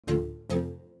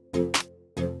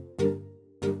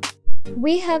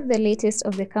We have the latest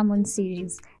of the Camon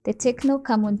series, the Tecno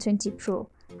Camon 20 Pro.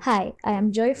 Hi, I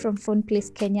am Joy from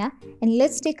PhonePlace Kenya, and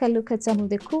let's take a look at some of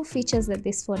the cool features that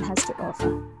this phone has to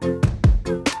offer.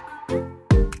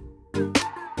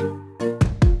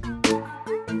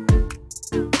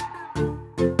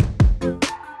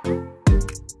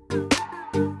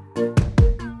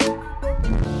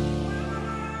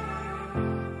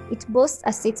 It boasts a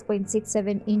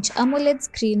 6.67-inch AMOLED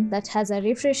screen that has a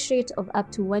refresh rate of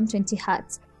up to 120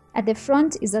 Hz. At the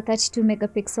front is a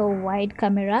 32-megapixel wide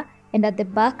camera, and at the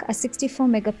back a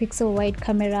 64-megapixel wide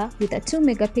camera with a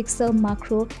 2-megapixel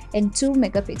macro and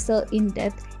 2-megapixel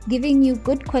in-depth, giving you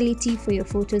good quality for your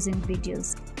photos and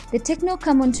videos. The Tecno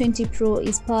Camon 20 Pro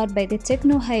is powered by the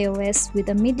Tecno HiOS with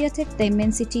a Mediatek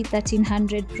Dimensity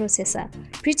 1300 processor.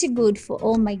 Pretty good for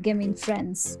all my gaming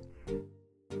friends.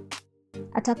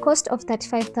 At a cost of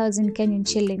 35,000 Kenyan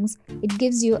shillings, it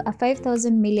gives you a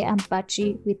 5000 mAh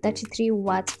battery with 33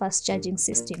 watts fast charging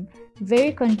system.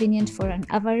 Very convenient for an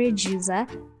average user,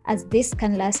 as this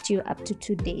can last you up to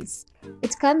 2 days.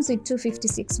 It comes with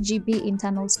 256GB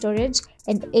internal storage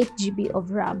and 8GB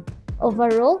of RAM.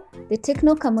 Overall, the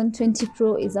Tecno Camon 20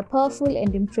 Pro is a powerful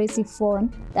and impressive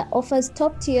phone that offers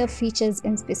top-tier features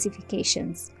and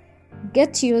specifications.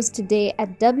 Get yours today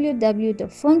at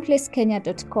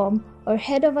www.phoneplacekenya.com or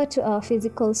head over to our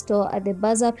physical store at the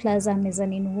Bazaar Plaza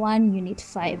Mezzanine 1 Unit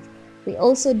 5. We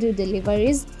also do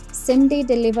deliveries, same-day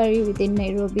delivery within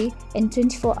Nairobi and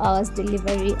 24 hours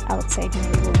delivery outside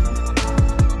Nairobi.